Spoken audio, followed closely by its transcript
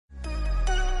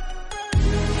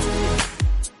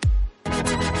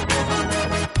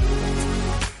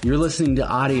You're listening to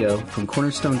audio from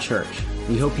Cornerstone Church.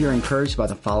 We hope you're encouraged by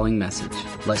the following message.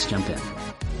 Let's jump in.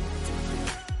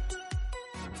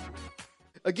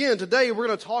 Again, today we're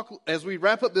going to talk, as we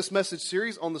wrap up this message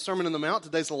series on the Sermon on the Mount.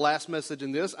 Today's the last message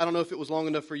in this. I don't know if it was long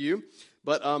enough for you,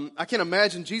 but I can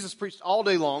imagine Jesus preached all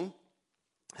day long,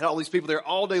 had all these people there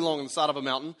all day long on the side of a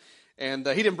mountain, and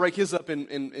he didn't break his up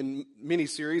in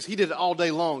mini-series. He did it all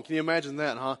day long. Can you imagine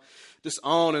that, huh? Just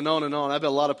on and on and on. I bet a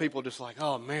lot of people are just like,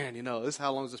 oh man, this is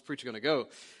how long is this preacher going to go?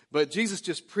 But Jesus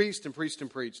just preached and preached and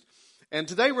preached. And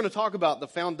today we're going to talk about the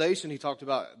foundation. He talked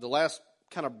about the last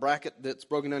kind of bracket that's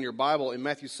broken down in your Bible in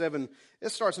Matthew 7. It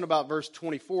starts in about verse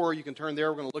 24. You can turn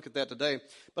there. We're going to look at that today.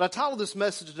 But I titled this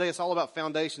message today, it's all about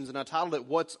foundations, and I titled it,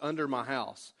 What's Under My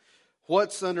House?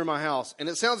 What's Under My House? And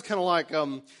it sounds kind of like,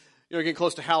 getting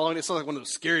close to Halloween. It sounds like one of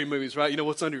those scary movies, right?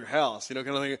 What's under your house? Kind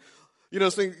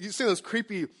of thing. You see those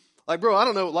creepy, like, bro, I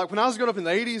don't know. Like, when I was growing up in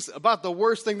the 80s, about the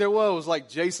worst thing there was like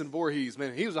Jason Voorhees.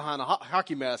 Man, he was behind a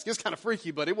hockey mask. It's kind of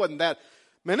freaky, but it wasn't that.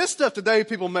 Man, this stuff today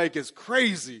people make is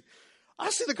crazy. I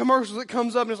see the commercials that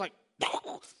comes up and it's like,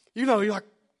 you're like,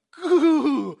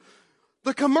 ooh.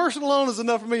 The commercial alone is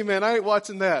enough for me, man. I ain't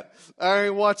watching that.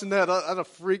 That'll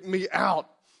freak me out.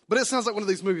 But it sounds like one of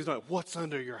these movies, like, what's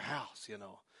under your house, Like,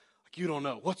 you don't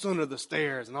know. What's under the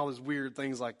stairs and all these weird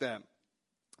things like that.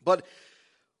 But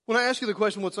when I ask you the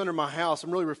question, what's under my house,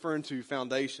 I'm really referring to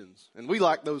foundations. And we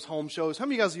like those home shows. How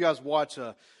many of you guys watch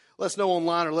Let Us Know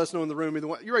online or Let Us Know in the Room? Either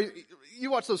one.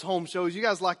 You watch those home shows. You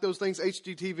guys like those things,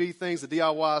 HGTV things, the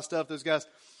DIY stuff, those guys.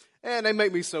 And they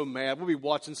make me so mad. We'll be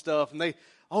watching stuff, and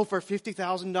for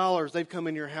 $50,000, they've come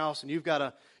in your house, and you've got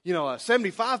a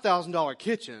 $75,000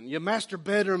 kitchen, your master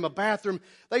bedroom, a bathroom.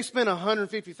 They spent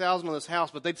 $150,000 on this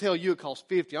house, but they tell you it costs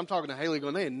 $50,000. I'm talking to Haley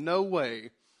going, there ain't no way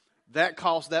that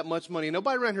costs that much money.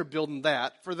 Nobody around here building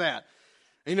that for that.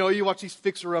 And, you watch these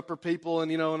fixer-upper people, and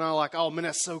and I'm like, oh, man,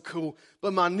 that's so cool.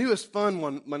 But my newest fun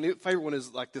one, my new favorite one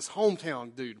is like this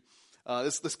hometown dude.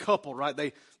 This couple, right?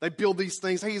 They build these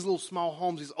things. They have these little small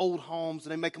homes, these old homes,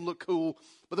 and they make them look cool.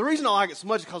 But the reason I like it so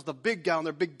much is because the big guy on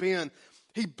there, Big Ben,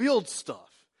 he builds stuff.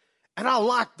 And I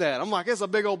like that. I'm like, that's a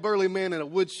big old burly man in a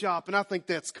wood shop, and I think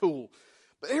that's cool.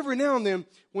 But every now and then,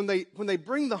 when they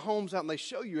bring the homes out and they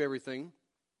show you everything,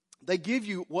 they give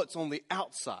you what's on the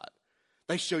outside.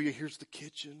 They show you, here's the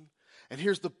kitchen, and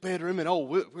here's the bedroom, and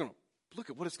we're going to look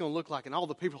at what it's going to look like. And all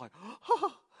the people are like,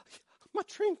 oh, my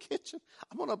dream kitchen.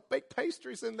 I'm going to bake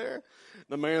pastries in there. And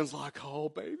the man's like, oh,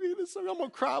 baby, I'm going to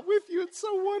cry with you. It's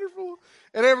so wonderful.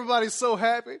 And everybody's so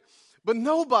happy. But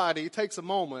nobody takes a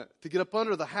moment to get up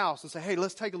under the house and say, hey,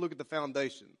 let's take a look at the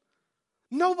foundation.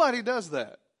 Nobody does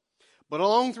that. But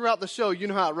along throughout the show, you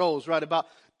know how it rolls, right? About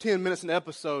 10 minutes an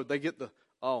episode, they get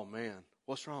oh, man,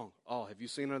 what's wrong? Oh, have you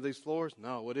seen under these floors?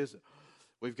 No, what is it?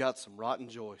 We've got some rotten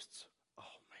joists. Oh,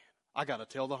 man, I got to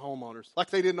tell the homeowners. Like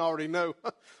they didn't already know.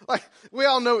 Like, we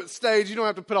all know it's staged. You don't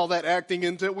have to put all that acting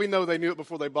into it. We know they knew it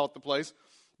before they bought the place.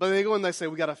 But they go and they say,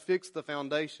 we got to fix the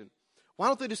foundation. Why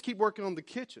don't they just keep working on the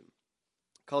kitchen?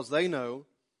 Because they know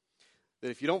that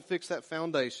if you don't fix that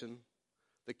foundation,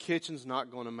 the kitchen's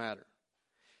not going to matter.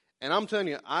 And I'm telling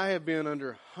you, I have been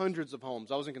under hundreds of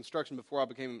homes. I was in construction before I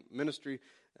became ministry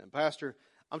and pastor.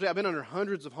 I've been under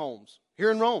hundreds of homes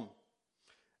here in Rome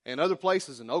and other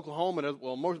places in Oklahoma.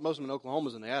 Most of them in Oklahoma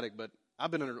is in the attic, but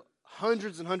I've been under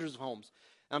hundreds and hundreds of homes.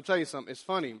 And I'm telling you something, it's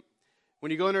funny.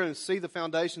 When you go in there and see the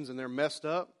foundations and they're messed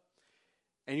up,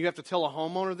 and you have to tell a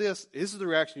homeowner this is the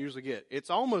reaction you usually get. It's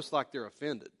almost like they're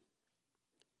offended.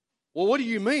 Well, what do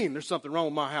you mean there's something wrong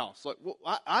with my house? Like, well,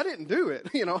 I didn't do it.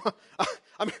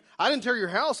 I didn't tear your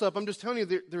house up. I'm just telling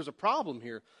you there's a problem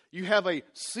here. You have a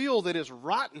seal that is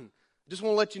rotten. I just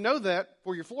want to let you know that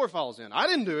before your floor falls in. I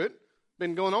didn't do it.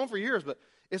 Been going on for years, but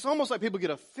it's almost like people get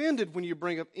offended when you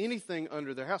bring up anything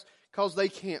under their house because they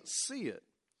can't see it.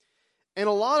 And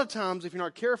a lot of times, if you're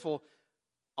not careful,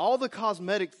 all the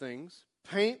cosmetic things,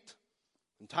 paint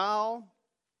and tile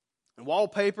and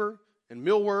wallpaper and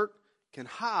millwork, can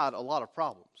hide a lot of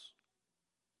problems.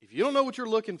 If you don't know what you're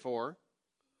looking for,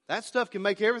 that stuff can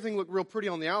make everything look real pretty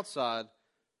on the outside,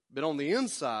 but on the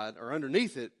inside or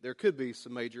underneath it, there could be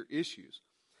some major issues.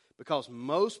 Because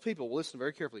most people, listen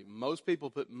very carefully, most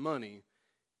people put money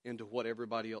into what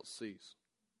everybody else sees.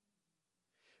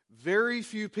 Very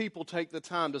few people take the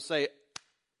time to say,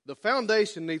 the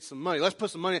foundation needs some money. Let's put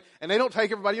some money in. And they don't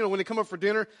take everybody, when they come up for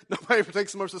dinner, nobody ever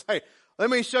takes them over and says, hey, let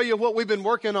me show you what we've been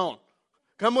working on.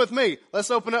 Come with me.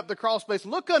 Let's open up the crawl space.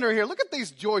 Look under here. Look at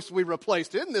these joists we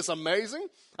replaced. Isn't this amazing?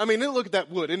 I mean, look at that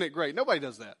wood. Isn't it great? Nobody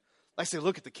does that. They say,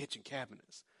 look at the kitchen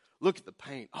cabinets. Look at the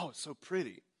paint. Oh, it's so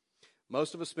pretty.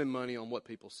 Most of us spend money on what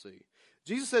people see.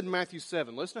 Jesus said in Matthew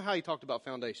 7, listen to how he talked about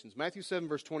foundations. Matthew 7,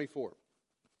 verse 24.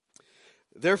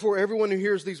 Therefore, everyone who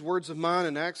hears these words of mine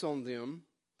and acts on them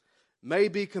may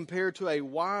be compared to a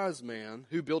wise man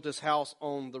who built his house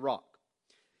on the rock.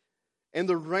 And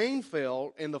the rain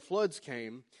fell, and the floods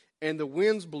came, and the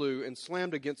winds blew and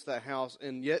slammed against that house,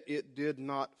 and yet it did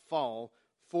not fall,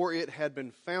 for it had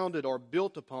been founded or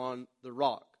built upon the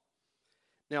rock.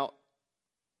 Now,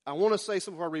 I want to say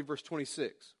something before I read verse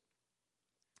 26.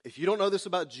 If you don't know this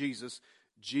about Jesus,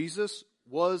 Jesus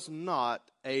was not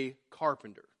a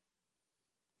carpenter.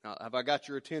 Now, have I got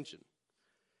your attention?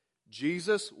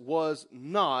 Jesus was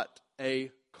not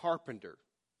a carpenter.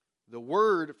 The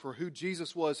word for who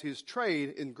Jesus was, his trade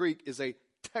in Greek, is a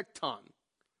tekton.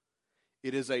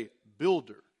 It is a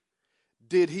builder.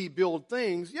 Did he build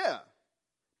things? Yeah.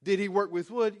 Did he work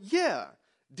with wood? Yeah.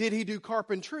 Did he do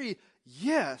carpentry?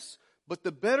 Yes. But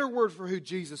the better word for who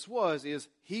Jesus was is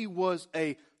he was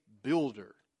a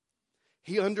builder.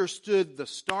 He understood the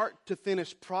start to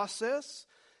finish process.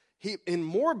 In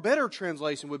more better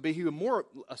translation would be he was more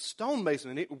a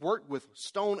stonemason, and he worked with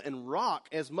stone and rock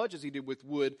as much as he did with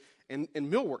wood and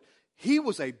millwork. He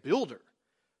was a builder.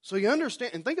 So you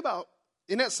understand, and think about,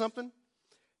 isn't that something?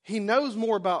 He knows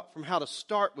more about from how to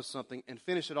start with something and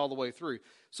finish it all the way through.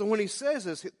 So when he says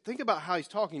this, think about how he's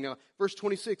talking now. Verse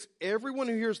 26, everyone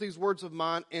who hears these words of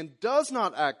mine and does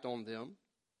not act on them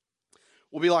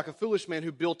will be like a foolish man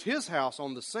who built his house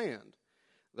on the sand.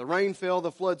 The rain fell,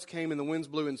 the floods came, and the winds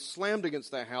blew and slammed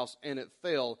against that house, and it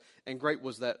fell, and great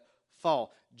was that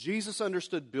fall. Jesus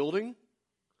understood building.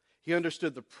 He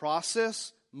understood the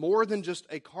process more than just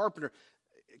a carpenter.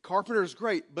 Carpenter is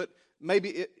great, but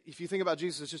maybe if you think about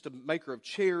Jesus as just a maker of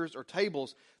chairs or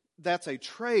tables, that's a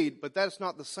trade, but that's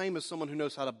not the same as someone who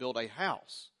knows how to build a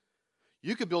house.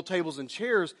 You could build tables and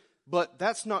chairs, but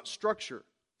that's not structure.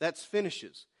 That's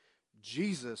finishes.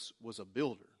 Jesus was a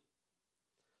builder.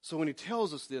 So when he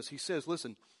tells us this, he says,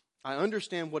 listen, I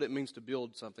understand what it means to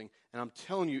build something, and I'm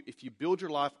telling you, if you build your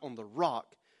life on the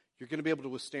rock, you're going to be able to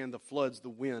withstand the floods, the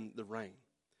wind, the rain.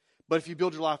 But if you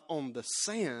build your life on the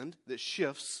sand that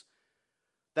shifts,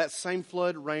 that same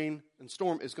flood, rain, and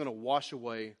storm is going to wash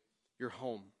away your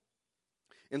home.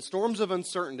 In storms of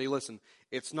uncertainty, listen,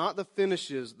 it's not the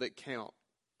finishes that count,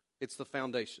 it's the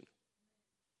foundation.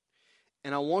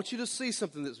 And I want you to see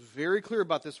something that's very clear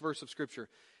about this verse of Scripture.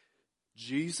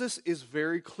 Jesus is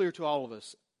very clear to all of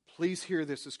us. Please hear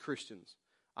this as Christians.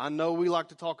 I know we like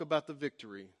to talk about the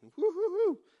victory.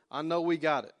 Woo-hoo-hoo. I know we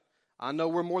got it. I know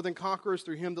we're more than conquerors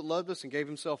through him that loved us and gave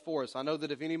himself for us. I know that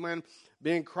if any man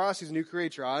be in Christ, he's a new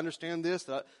creature. I understand this,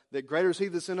 that greater is he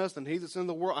that's in us than he that's in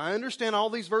the world. I understand all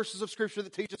these verses of Scripture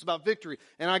that teach us about victory,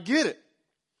 and I get it.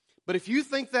 But if you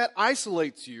think that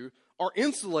isolates you or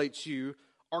insulates you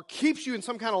or keeps you in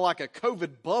some kind of like a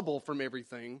COVID bubble from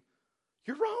everything,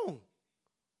 you're wrong.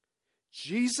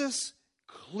 Jesus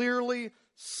clearly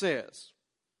says,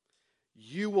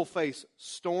 you will face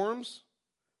storms,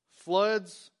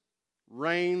 floods,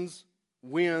 rains,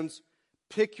 winds.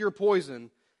 Pick your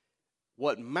poison.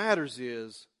 What matters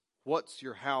is, what's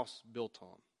your house built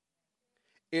on?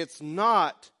 It's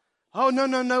not, oh,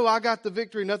 no, I got the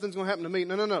victory. Nothing's going to happen to me.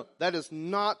 No. That is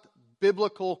not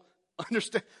biblical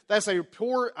understanding. That's a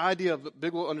poor idea of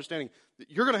biblical understanding.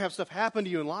 You're going to have stuff happen to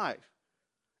you in life.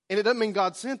 And it doesn't mean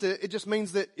God sent it. It just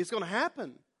means that it's going to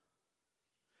happen.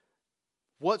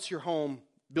 What's your home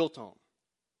built on?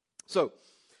 So,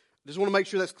 just want to make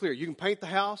sure that's clear. You can paint the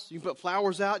house, you can put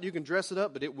flowers out, you can dress it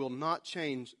up, but it will not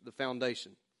change the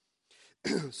foundation.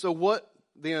 So what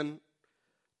then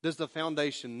does the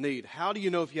foundation need? How do you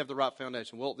know if you have the right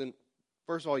foundation? Well, then,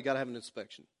 first of all, you got to have an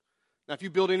inspection. Now, if you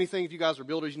build anything, if you guys are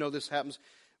builders, you know this happens.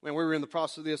 When we were in the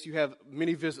process of this, you have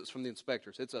many visits from the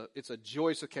inspectors. It's a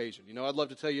joyous occasion. You know, I'd love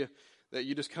to tell you that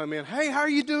you just come in, hey, how are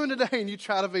you doing today? And you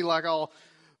try to be like all,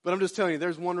 but I'm just telling you,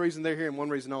 there's one reason they're here and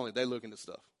one reason only. They look into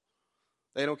stuff.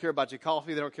 They don't care about your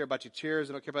coffee. They don't care about your chairs.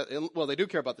 They don't care about, well, they do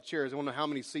care about the chairs. They want to know how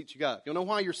many seats you got. If you don't know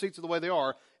why your seats are the way they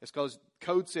are, it's because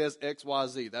code says X, Y,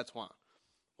 Z. That's why.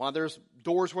 Why there's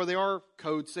doors where they are,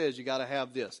 code says you got to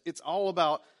have this. It's all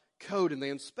about code, and they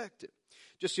inspect it.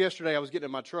 Just yesterday, I was getting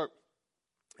in my truck,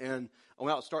 and I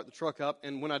went out to start the truck up.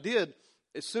 And when I did,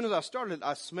 as soon as I started,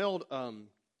 I smelled some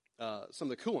of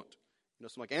the coolant,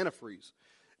 some like antifreeze.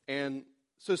 And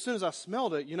so as soon as I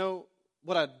smelled it,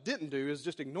 what I didn't do is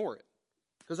just ignore it.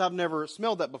 Because I've never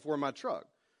smelled that before in my truck.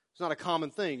 It's not a common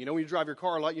thing. When you drive your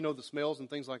car a lot, the smells and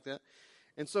things like that.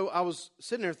 And so I was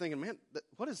sitting there thinking, man,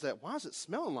 what is that? Why is it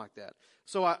smelling like that?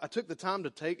 So I took the time to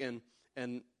take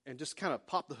and just kind of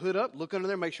pop the hood up, look under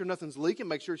there, make sure nothing's leaking,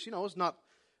 make sure it's not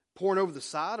pouring over the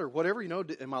side or whatever.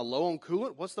 Am I low on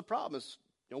coolant? What's the problem?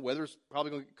 Weather's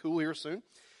probably going to get cool here soon.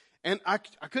 And I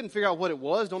couldn't figure out what it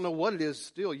was. Don't know what it is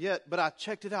still yet, but I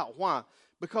checked it out. Why?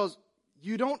 Because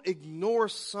you don't ignore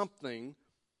something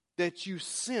that you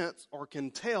sense or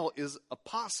can tell is a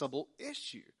possible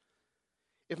issue.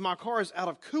 If my car is out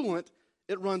of coolant,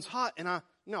 it runs hot, and I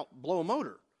blow a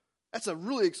motor. That's a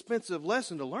really expensive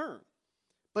lesson to learn.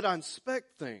 But I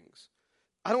inspect things.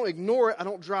 I don't ignore it. I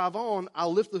don't drive on. I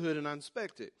lift the hood and I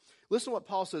inspect it. Listen to what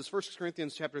Paul says, 1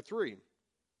 Corinthians chapter 3.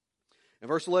 In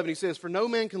verse 11, he says, "For no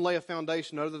man can lay a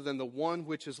foundation other than the one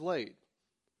which is laid,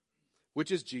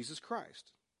 which is Jesus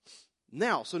Christ."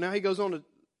 Now he goes on to,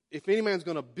 if any man's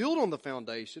going to build on the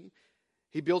foundation,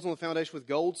 he builds on the foundation with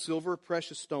gold, silver,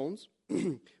 precious stones,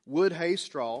 wood, hay,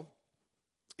 straw.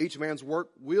 Each man's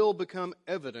work will become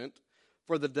evident,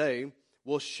 for the day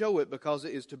will show it, because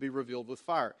it is to be revealed with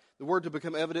fire. The word to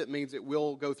become evident means it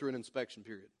will go through an inspection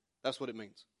period. That's what it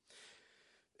means.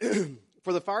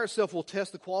 For the fire itself will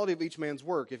test the quality of each man's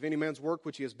work. If any man's work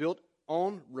which he has built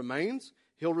on remains,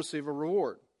 he'll receive a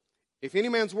reward. If any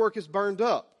man's work is burned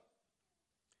up,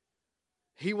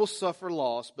 he will suffer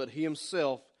loss, but he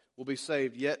himself will be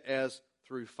saved, yet as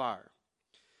through fire.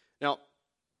 Now,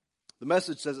 the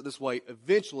message says it this way: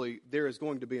 eventually there is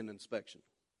going to be an inspection.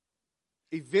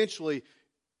 Eventually,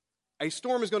 a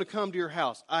storm is going to come to your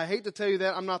house. I hate to tell you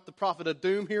that. I'm not the prophet of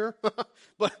doom here, but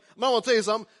I'm going to tell you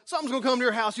something. Something's going to come to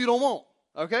your house you don't want,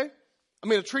 okay? I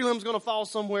mean, a tree limb's going to fall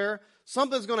somewhere.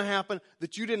 Something's going to happen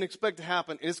that you didn't expect to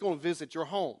happen, and it's going to visit your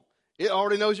home. It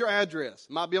already knows your address.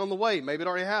 It might be on the way. Maybe it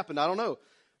already happened. I don't know.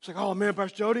 It's like, oh, man,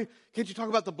 Pastor Jody, can't you talk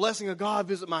about the blessing of God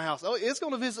visit my house? Oh, it's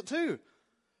going to visit too.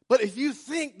 But if you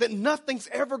think that nothing's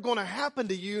ever going to happen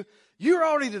to you, you're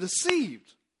already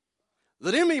deceived.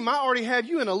 The enemy might already have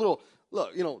you in a little,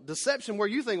 deception where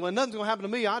you think, well, nothing's going to happen to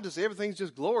me. Everything's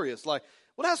just glorious. Like,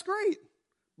 well, that's great.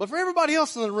 But for everybody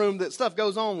else in the room that stuff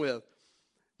goes on with,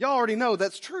 y'all already know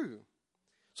that's true.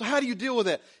 So how do you deal with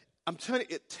that? I'm telling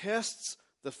you, it tests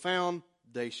the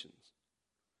foundations.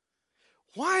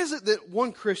 Why is it that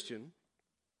one Christian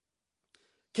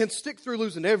can stick through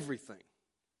losing everything?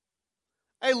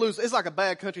 It's like a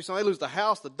bad country song. They lose the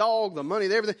house, the dog, the money,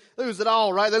 everything. They lose it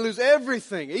all, right? They lose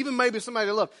everything. Even maybe somebody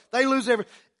they love. They lose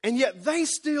everything. And yet they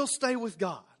still stay with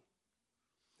God.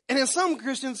 And in some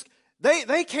Christians,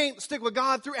 they can't stick with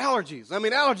God through allergies. I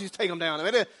mean, allergies take them down.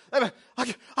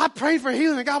 I prayed for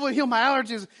healing and God would heal my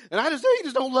allergies. And he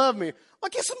just don't love me. Well,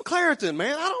 get some Claritin,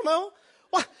 man. I don't know.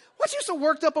 What you so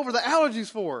worked up over the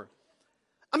allergies for?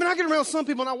 I mean, I get around some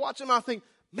people and I watch them and I think,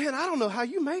 man, I don't know how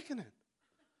you making it.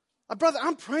 Brother,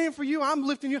 I'm praying for you. I'm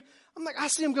lifting you. I'm like, I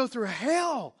see them go through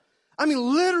hell. I mean,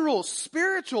 literal,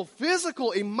 spiritual,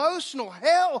 physical, emotional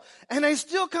hell. And they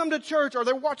still come to church or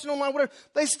they're watching online, whatever.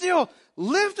 They still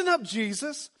lifting up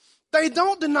Jesus. They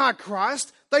don't deny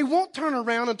Christ. They won't turn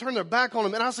around and turn their back on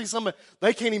him. And I see somebody,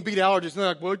 they can't even beat allergies. And they're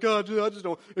like, well, God, I just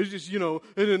don't, it's just, and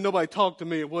then nobody talk to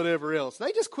me and whatever else.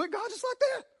 They just quit God just like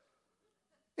that.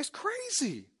 It's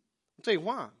crazy. I'll tell you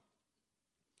why.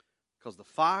 Because the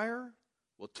fire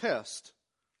will test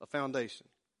a foundation.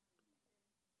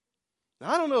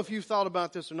 Now, I don't know if you've thought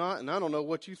about this or not, and I don't know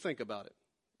what you think about it.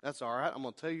 That's all right. I'm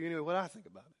going to tell you anyway what I think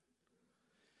about it.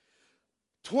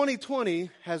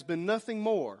 2020 has been nothing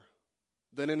more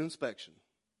than an inspection.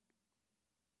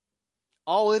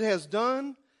 All it has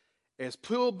done is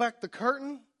pulled back the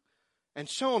curtain and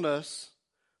shown us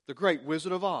the great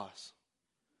Wizard of Oz.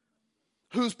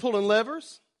 Who's pulling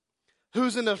levers?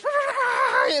 Who's in the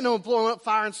blowing up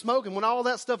fire and smoke? And when all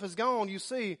that stuff is gone, you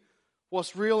see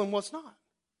what's real and what's not.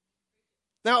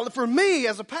 Now, for me,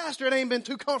 as a pastor, it ain't been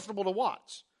too comfortable to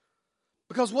watch.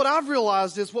 Because what I've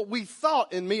realized is what we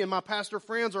thought, and me and my pastor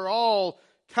friends are all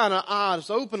kind of eyes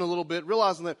open a little bit,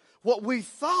 realizing that what we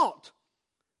thought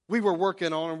we were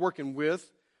working on and working with,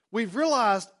 we've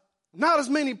realized not as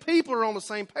many people are on the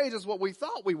same page as what we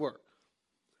thought we were.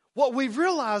 What we've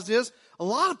realized is a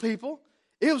lot of people,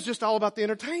 it was just all about the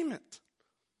entertainment.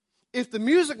 If the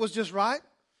music was just right,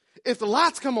 if the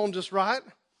lights come on just right,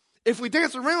 if we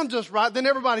dance around just right, then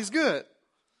everybody's good.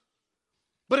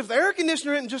 But if the air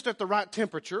conditioner isn't just at the right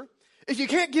temperature, if you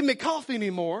can't give me coffee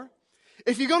anymore,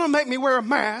 if you're going to make me wear a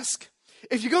mask,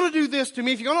 if you're going to do this to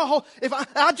me, if you're going to hold,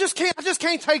 I just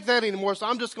can't take that anymore, so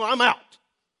I'm out.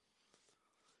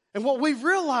 And what we've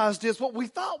realized is what we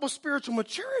thought was spiritual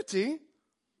maturity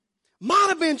might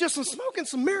have been just some smoke and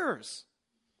some mirrors.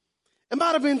 It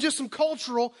might have been just some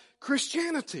cultural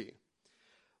Christianity.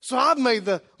 So I've made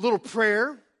the little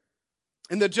prayer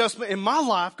and the adjustment in my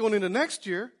life going into next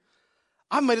year.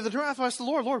 I made it the drive. I asked the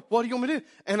Lord, what do you want me to do?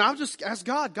 And I just asked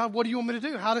God, what do you want me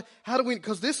to do? How do we,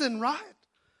 because this isn't right.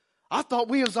 I thought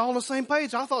we was all on the same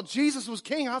page. I thought Jesus was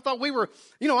king. I thought we were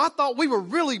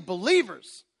really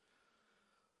believers.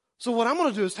 So what I'm going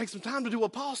to do is take some time to do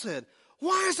what Paul said.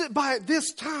 Why is it by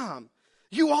this time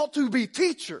you ought to be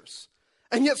teachers,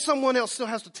 and yet someone else still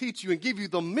has to teach you and give you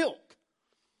the milk?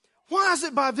 Why is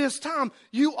it by this time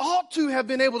you ought to have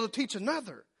been able to teach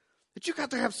another, that you got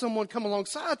to have someone come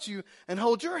alongside you and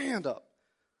hold your hand up?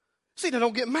 See, now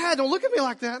don't get mad. Don't look at me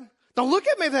like that. Don't look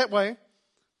at me that way.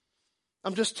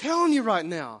 I'm just telling you right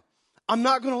now, I'm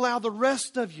not going to allow the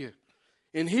rest of you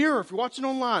in here, or if you're watching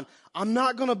online, I'm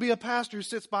not going to be a pastor who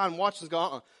sits by and watches and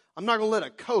go, I'm not going to let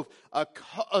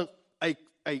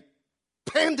a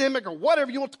pandemic or whatever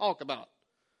you want to talk about,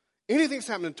 anything that's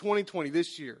happened in 2020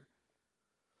 this year,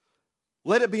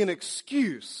 let it be an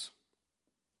excuse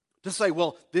to say,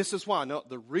 well, this is why. No,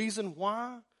 the reason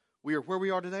why we are where we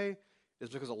are today is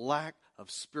because of lack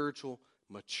of spiritual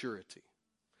maturity.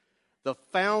 The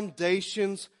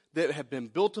foundations that have been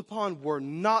built upon were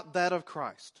not that of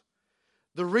Christ.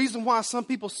 The reason why some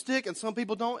people stick and some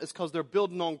people don't is because they're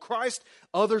building on Christ.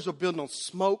 Others are building on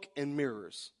smoke and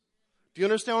mirrors. Do you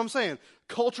understand what I'm saying?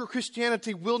 Cultural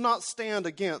Christianity will not stand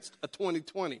against a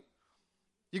 2020.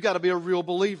 You got to be a real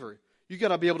believer. You got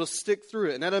to be able to stick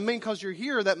through it. And that doesn't mean because you're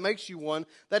here that makes you one.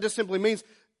 That just simply means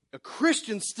a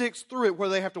Christian sticks through it,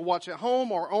 whether they have to watch at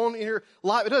home or on here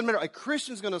live. It doesn't matter. A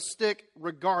Christian's going to stick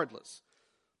regardless.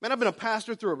 Man, I've been a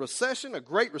pastor through a recession, a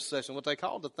great recession, what they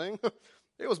called the thing.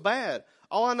 It was bad.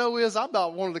 All I know is I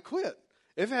about wanted to quit.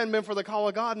 If it hadn't been for the call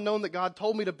of God and knowing that God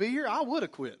told me to be here, I would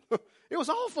have quit. It was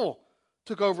awful.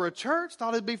 Took over a church,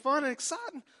 thought it'd be fun and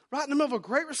exciting. Right in the middle of a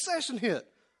great recession hit.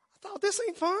 I thought, this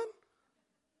ain't fun.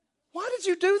 Why did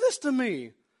you do this to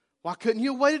me? Why couldn't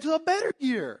you have waited till a better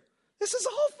year? This is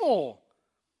awful.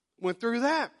 Went through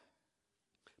that.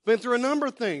 Been through a number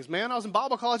of things, man. I was in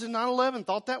Bible college in 9/11,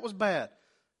 thought that was bad.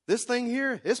 This thing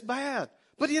here, it's bad.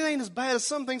 But it ain't as bad as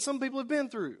some things some people have been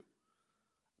through.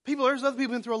 There's other people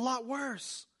who've been through a lot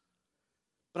worse.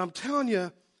 But I'm telling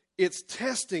you, it's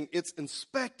testing, it's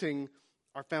inspecting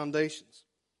our foundations.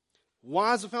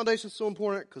 Why is the foundation so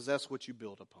important? Because that's what you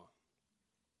build upon.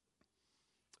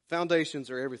 Foundations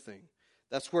are everything.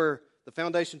 That's where the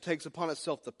foundation takes upon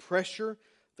itself the pressure,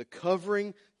 the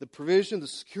covering, the provision, the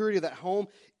security of that home.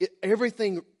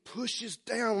 Everything pushes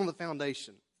down on the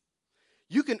foundation.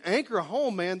 You can anchor a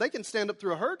home, man. They can stand up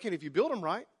through a hurricane if you build them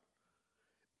right.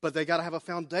 But they got to have a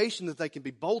foundation that they can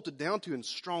be bolted down to in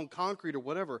strong concrete or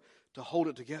whatever to hold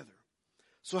it together.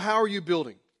 So how are you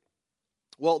building?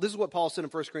 Well, this is what Paul said in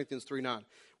 1 Corinthians 3:9.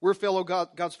 We're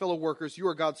God's fellow workers. You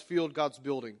are God's field, God's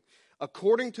building.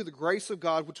 According to the grace of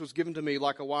God, which was given to me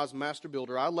like a wise master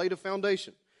builder, I laid a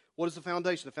foundation. What is the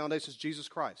foundation? The foundation is Jesus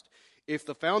Christ. If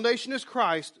the foundation is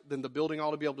Christ, then the building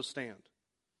ought to be able to stand.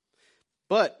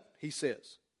 But, he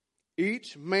says,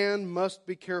 each man must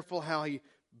be careful how he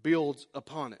builds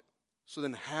upon it. So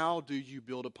then how do you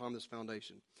build upon this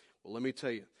foundation? Well, let me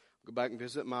tell you. Go back and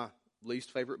visit my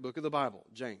least favorite book of the Bible,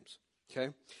 James.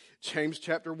 Okay? James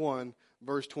chapter 1,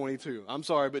 verse 22. I'm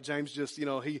sorry, but James just,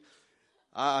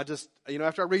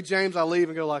 after I read James, I leave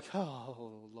and go like,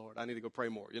 oh, Lord, I need to go pray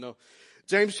more,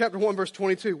 James chapter 1, verse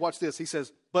 22, watch this. He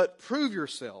says, but prove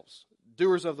yourselves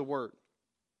doers of the word,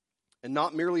 and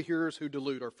not merely hearers who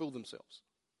delude or fool themselves.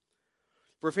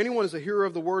 For if anyone is a hearer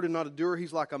of the word and not a doer,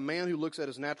 he's like a man who looks at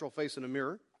his natural face in a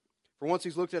mirror. For once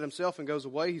he's looked at himself and goes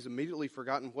away, he's immediately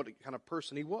forgotten what kind of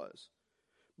person he was.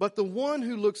 But the one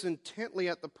who looks intently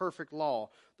at the perfect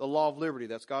law, the law of liberty,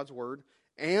 that's God's word,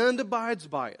 and abides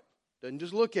by it, doesn't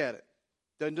just look at it,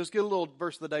 doesn't just get a little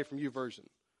verse of the day from you version,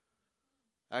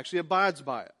 actually abides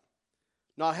by it,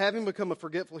 not having become a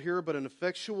forgetful hearer, but an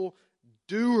effectual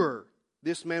doer,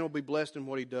 this man will be blessed in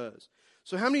what he does.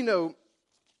 So how many know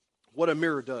what a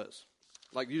mirror does?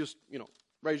 Like you just,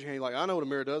 raise your hand like, I know what a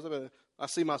mirror does. I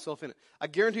see myself in it. I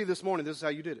guarantee you this morning, this is how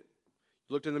you did it.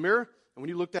 You looked in the mirror, and when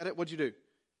you looked at it, what'd you do?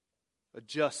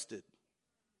 Adjusted.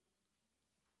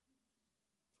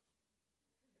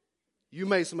 You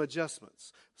made some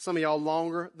adjustments. Some of y'all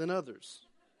longer than others.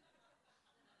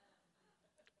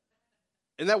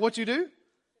 Isn't that what you do?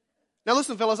 Now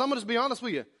listen, fellas, I'm going to just be honest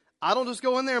with you. I don't just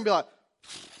go in there and be like,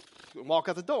 walk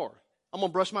out the door. I'm going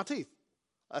to brush my teeth.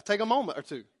 I take a moment or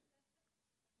two.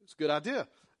 It's a good idea.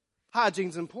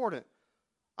 Hygiene's important.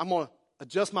 I'm going to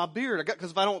adjust my beard.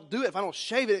 Because if I don't do it, if I don't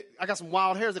shave it, I got some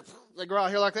wild hairs that they grow out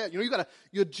here like that.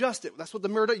 You adjust it. That's what the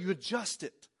mirror does. You adjust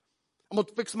it. I'm going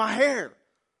to fix my hair.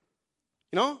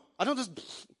 I don't just.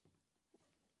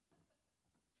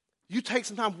 You take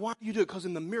some time. Why do you do it? Because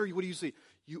in the mirror, what do you see?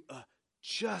 You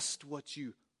adjust what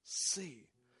you see.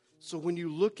 So when you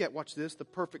look at, watch this, the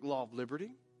perfect law of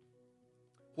liberty,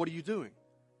 what are you doing?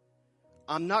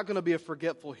 I'm not going to be a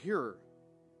forgetful hearer.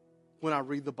 when I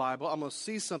read the Bible. I'm going to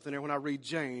see something there when I read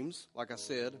James. Like I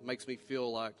said, it makes me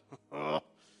feel like, how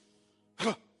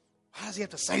does he have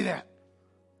to say that?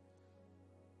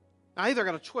 I either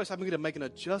got a choice. I'm going to make an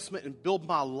adjustment and build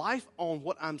my life on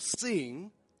what I'm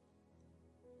seeing,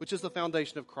 which is the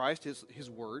foundation of Christ, His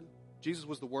Word. Jesus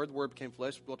was the Word. The Word became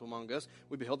flesh, dwelt among us.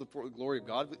 We beheld the glory of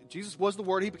God. Jesus was the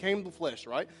Word. He became the flesh,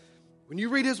 right? When you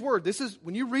read His Word,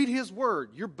 when you read His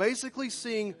Word, you're basically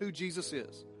seeing who Jesus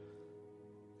is.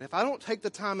 And if I don't take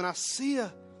the time and I see I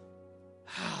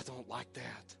don't like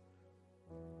that.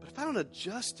 But if I don't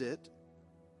adjust it,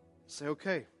 say,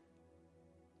 okay,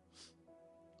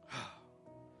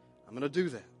 I'm going to do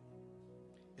that.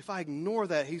 If I ignore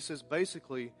that, he says,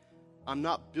 basically, I'm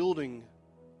not building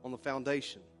on the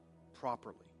foundation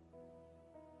properly.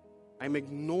 I'm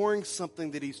ignoring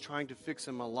something that he's trying to fix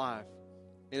in my life,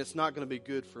 and it's not going to be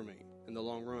good for me in the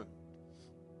long run.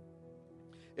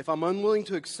 If I'm unwilling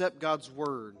to accept God's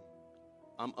word,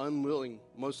 I'm unwilling,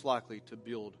 most likely, to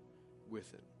build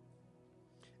with it.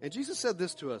 And Jesus said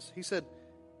this to us. He said,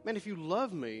 man, if you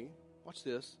love me, watch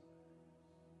this,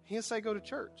 he didn't say go to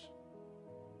church.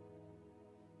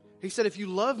 He said, if you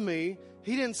love me,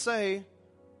 he didn't say,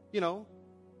 put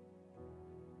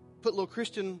little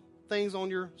Christian things on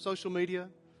your social media,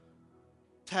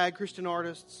 tag Christian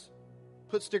artists,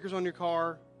 put stickers on your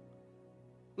car,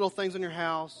 little things on your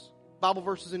house, Bible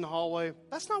verses in the hallway.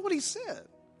 That's not what he said.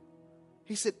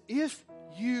 He said, if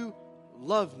you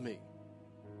love me,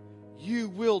 you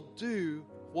will do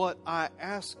what I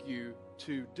ask you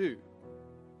to do.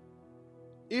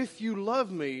 If you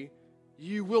love me,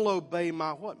 you will obey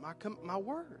my what? My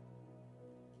word.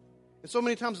 And so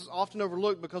many times it's often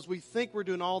overlooked because we think we're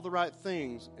doing all the right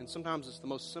things, and sometimes it's the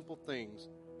most simple things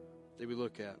that we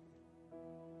look at.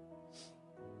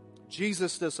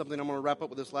 Jesus does something, I'm going to wrap up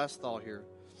with this last thought here,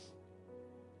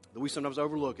 that we sometimes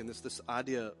overlook, and it's this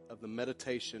idea of the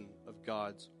meditation of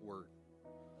God's word.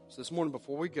 So this morning,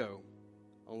 before we go,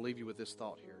 I'll leave you with this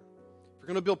thought here. If we're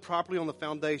going to build properly on the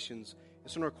foundations,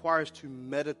 it's going to require us to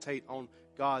meditate on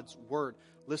God's word.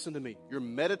 Listen to me. You're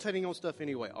meditating on stuff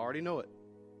anyway. I already know it.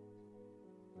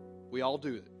 We all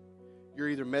do it. You're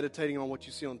either meditating on what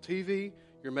you see on TV,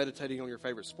 you're meditating on your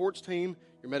favorite sports team,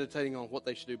 you're meditating on what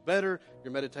they should do better,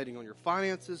 you're meditating on your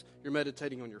finances, you're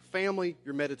meditating on your family,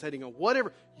 you're meditating on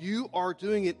whatever. You are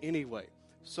doing it anyway.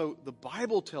 So the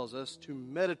Bible tells us to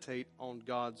meditate on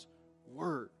God's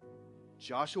word.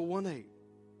 Joshua 1:8.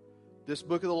 This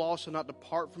book of the law shall not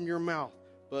depart from your mouth,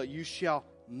 but you shall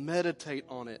meditate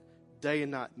on it day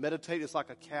and night. Meditate is like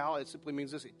a cow. It simply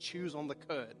means this. It chews on the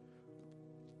cud.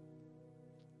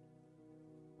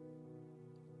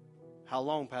 How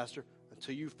long, Pastor?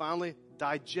 Until you finally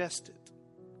digest it.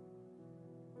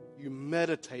 You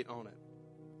meditate on it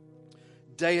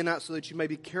day and night so that you may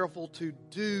be careful to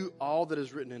do all that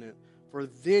is written in it. For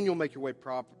then you'll make your way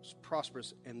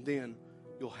prosperous, and then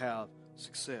you'll have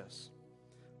success.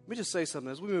 Let me just say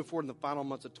something. As we move forward in the final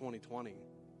months of 2020,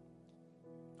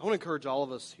 I want to encourage all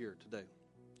of us here today.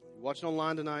 You're watching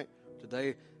online tonight,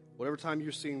 today, whatever time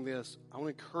you're seeing this, I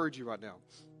want to encourage you right now.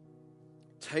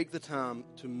 Take the time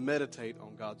to meditate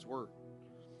on God's word.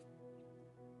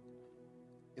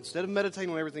 Instead of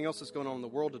meditating on everything else that's going on in the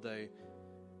world today,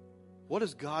 what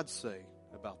does God say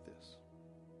about this?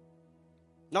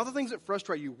 Not the things that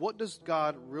frustrate you. What does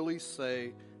God really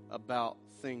say about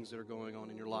things that are going on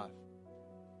in your life?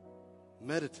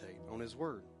 Meditate on His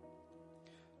word.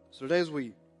 So today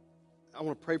I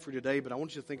want to pray for you today, but I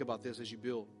want you to think about this as you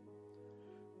build.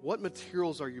 What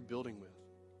materials are you building with?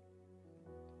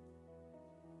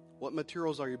 What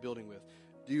materials are you building with?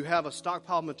 Do you have a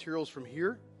stockpile of materials from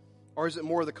here? Or is it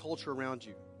more of the culture around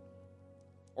you?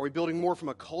 Are we building more from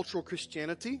a cultural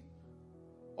Christianity?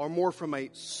 Or more from a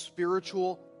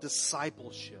spiritual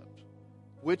discipleship?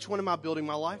 Which one am I building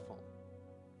my life on?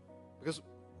 Because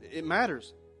it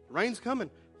matters. Rain's coming.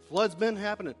 Flood's been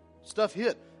happening. Stuff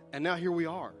hit. And now here we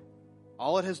are.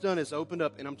 All it has done is opened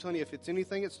up. And I'm telling you, if it's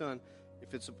anything it's done,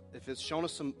 if it's shown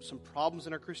us some problems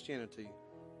in our Christianity,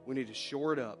 we need to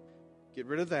shore it up. Get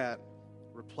rid of that.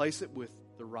 Replace it with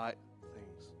the right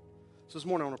things. So this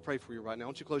morning I want to pray for you right now. I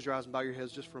want you to close your eyes and bow your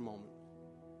heads just for a moment.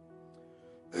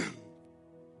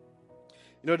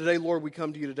 Today, Lord, we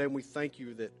come to you today and we thank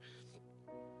you that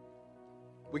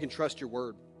we can trust your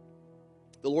word.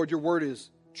 The Lord, your word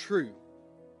is true.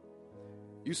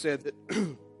 You said that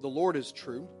the Lord is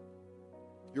true.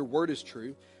 Your word is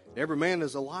true. Every man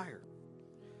is a liar.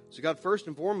 So God, first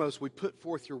and foremost, we put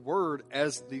forth your word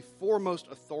as the foremost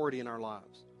authority in our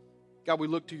lives. God, we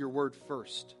look to your word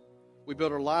first. We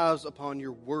build our lives upon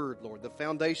your word, Lord. The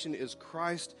foundation is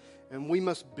Christ, and we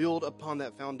must build upon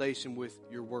that foundation with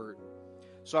your word.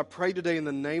 So I pray today in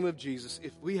the name of Jesus,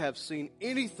 if we have seen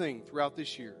anything throughout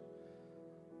this year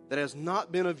that has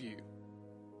not been of you,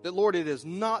 that, Lord, it has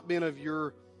not been of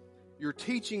your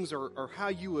teachings or how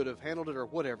you would have handled it or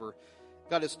whatever,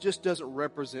 God, it just doesn't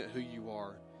represent who you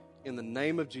are. In the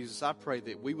name of Jesus, I pray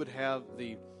that we would have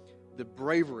the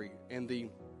bravery and the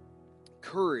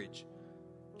courage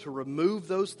to remove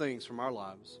those things from our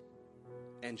lives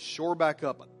and shore back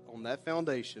up on that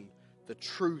foundation the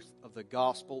truth of the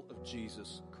gospel of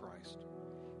Jesus Christ.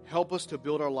 Help us to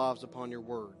build our lives upon your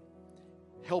word.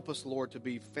 Help us, Lord, to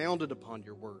be founded upon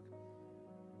your word.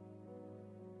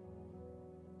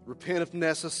 Repent if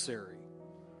necessary.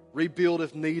 Rebuild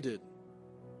if needed.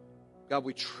 God,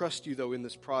 we trust you, though, in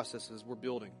this process as we're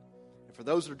building. And for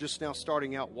those that are just now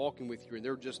starting out walking with you and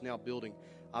they're just now building,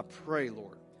 I pray,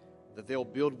 Lord, that they'll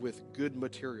build with good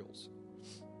materials.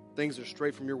 Things that are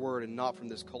straight from your word and not from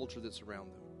this culture that's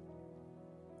around them.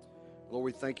 Lord,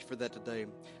 we thank you for that today.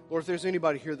 Lord, if there's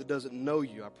anybody here that doesn't know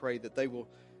you, I pray that they will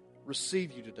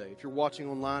receive you today. If you're watching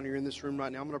online or you're in this room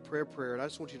right now, I'm going to pray a prayer, and I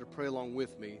just want you to pray along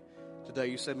with me today.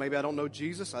 You said, maybe I don't know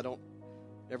Jesus, I don't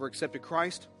ever accepted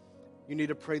Christ. You need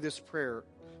to pray this prayer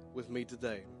with me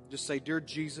today. Just say, Dear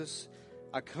Jesus,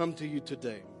 I come to you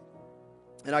today,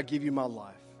 and I give you my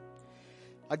life.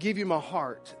 I give you my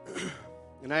heart,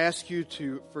 and I ask you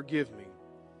to forgive me,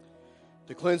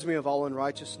 to cleanse me of all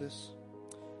unrighteousness,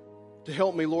 to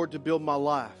help me, Lord, to build my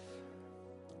life.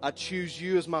 I choose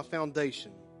you as my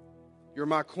foundation. You're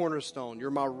my cornerstone.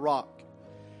 You're my rock.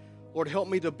 Lord, help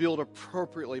me to build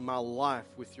appropriately my life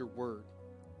with your word.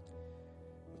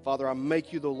 Father, I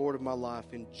make you the Lord of my life.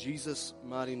 In Jesus'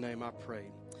 mighty name I pray.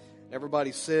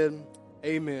 Everybody said,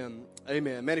 amen.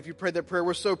 Amen. Man, if you prayed that prayer,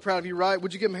 we're so proud of you, right?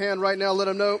 Would you give them a hand right now? Let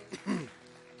them know.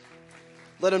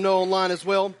 Let them know online as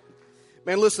well.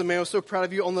 Man, listen, man, I'm so proud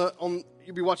of you.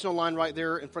 You'll be watching online right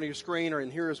there in front of your screen or in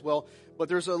here as well. But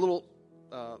there's a little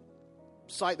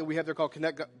site that we have there called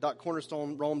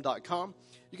connect.cornerstonerome.com.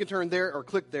 You can turn there or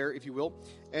click there, if you will.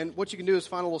 And what you can do is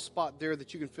find a little spot there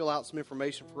that you can fill out some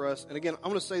information for us. And again, I'm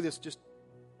going to say this just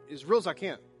as real as I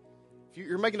can. If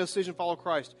you're making a decision to follow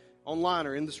Christ online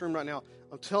or in this room right now,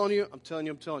 I'm telling you,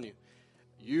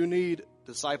 you need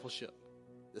discipleship.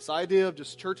 This idea of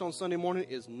just church on Sunday morning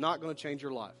is not going to change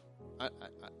your life. I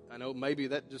know maybe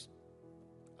that just,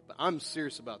 but I'm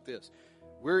serious about this.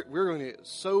 We're going to get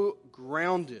so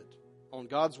grounded on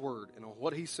God's word and on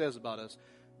what he says about us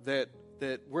that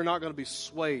we're not going to be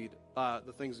swayed by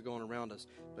the things that are going around us.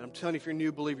 But I'm telling you, if you're a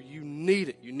new believer, you need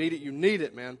it. You need it. You need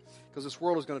it, man, because this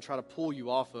world is going to try to pull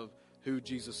you off of who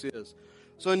Jesus is.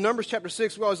 So in Numbers chapter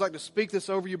 6, we always like to speak this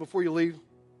over you before you leave.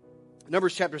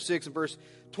 Numbers chapter 6 and verse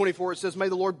 24, it says, May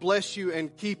the Lord bless you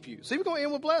and keep you. See, we're going to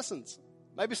end with blessings.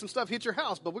 Maybe some stuff hit your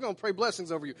house, but we're going to pray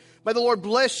blessings over you. May the Lord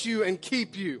bless you and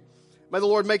keep you. May the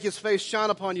Lord make his face shine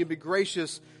upon you and be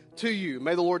gracious to you.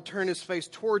 May the Lord turn his face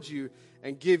towards you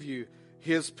and give you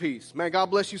his peace. Man, God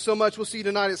bless you so much. We'll see you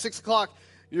tonight at 6 o'clock.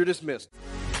 You're dismissed.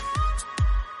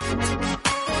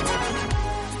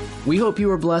 We hope you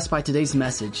were blessed by today's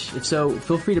message. If so,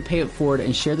 feel free to pay it forward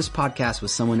and share this podcast with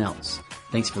someone else.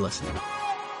 Thanks for listening.